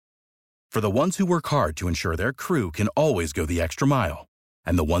For the ones who work hard to ensure their crew can always go the extra mile,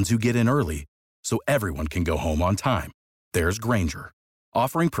 and the ones who get in early so everyone can go home on time, there's Grainger,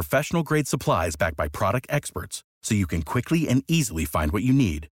 offering professional-grade supplies backed by product experts so you can quickly and easily find what you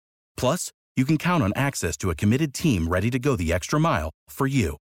need. Plus, you can count on access to a committed team ready to go the extra mile for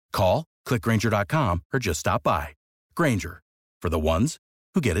you. Call, click Grainger.com, or just stop by. Grainger, for the ones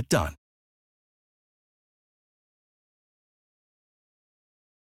who get it done.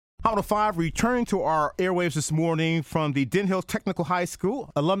 Hot 105 returning to our airwaves this morning from the Dinthill Technical High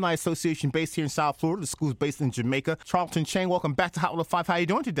School, Alumni Association based here in South Florida. The school's based in Jamaica. Charlton Chang, welcome back to Hot 105. How are you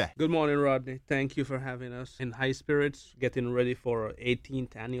doing today? Good morning, Rodney. Thank you for having us. In high spirits, getting ready for our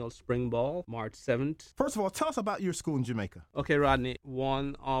 18th annual Spring Ball, March 7th. First of all, tell us about your school in Jamaica. Okay, Rodney,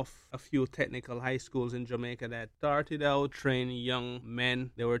 one of a few technical high schools in Jamaica that started out training young men.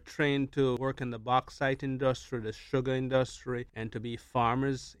 They were trained to work in the bauxite industry, the sugar industry, and to be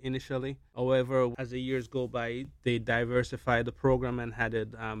farmers initially. However, as the years go by, they diversified the program and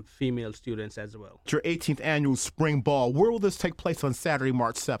added female students as well. Your 18th annual Spring Ball. Where will this take place on Saturday,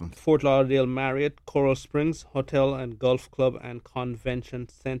 March 7th? Fort Lauderdale Marriott, Coral Springs Hotel and Golf Club and Convention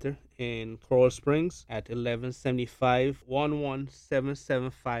Center in Coral Springs at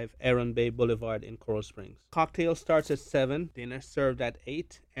 11775 Aaron Bay Boulevard in Coral Springs. Cocktail starts at 7, dinner served at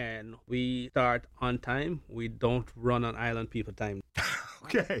 8, and we start on time. We don't run on island people time.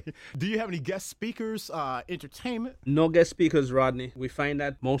 Okay. Do you have any guest speakers, entertainment? No guest speakers, Rodney. We find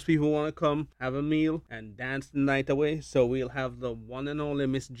that most people want to come, have a meal, and dance the night away. So we'll have the one and only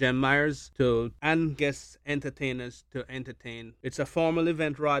Miss Jem Myers and guest entertainers to entertain. It's a formal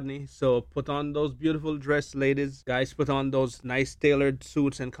event, Rodney. So put on those beautiful dress, ladies. Guys, put on those nice tailored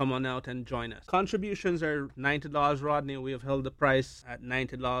suits and come on out and join us. Contributions are $90, Rodney. We have held the price at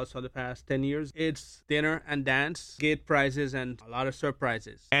 $90 for the past 10 years. It's dinner and dance, gate prizes, and a lot of surprises.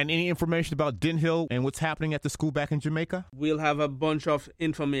 And any information about Dinthill and what's happening at the school back in Jamaica? We'll have a bunch of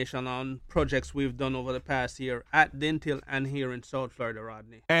information on projects we've done over the past year at Dinthill and here in South Florida,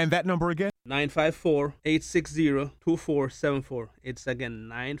 Rodney. And that number again? 954-860-2474. It's again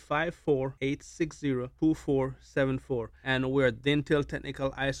 954-860-2474. And we're Dinthill Technical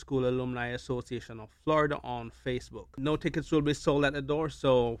High School Alumni Association of Florida on Facebook. No tickets will be sold at the door,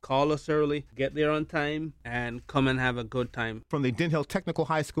 so call us early, get there on time, and come and have a good time. From the Dinthill Technical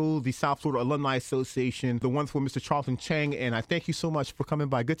High School, the South Florida Alumni Association, the wonderful Mr. Charlton Chang, and I thank you so much for coming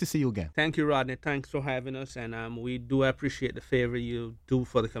by. Good to see you again. Thank you, Rodney. Thanks for having us, and we do appreciate the favor you do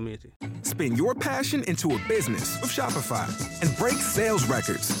for the community. Spin your passion into a business with Shopify and break sales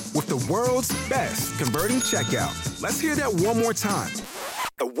records with the world's best converting checkout. Let's hear that one more time.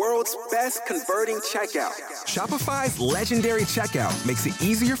 The world's best converting checkout. Shopify's legendary checkout makes it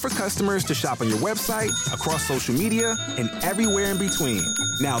easier for customers to shop on your website, across social media, and everywhere in between.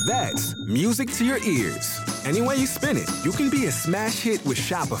 Now that's music to your ears. Any way you spin it, you can be a smash hit with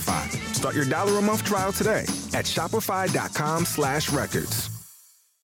Shopify. Start your $1 a month trial today at shopify.com/records.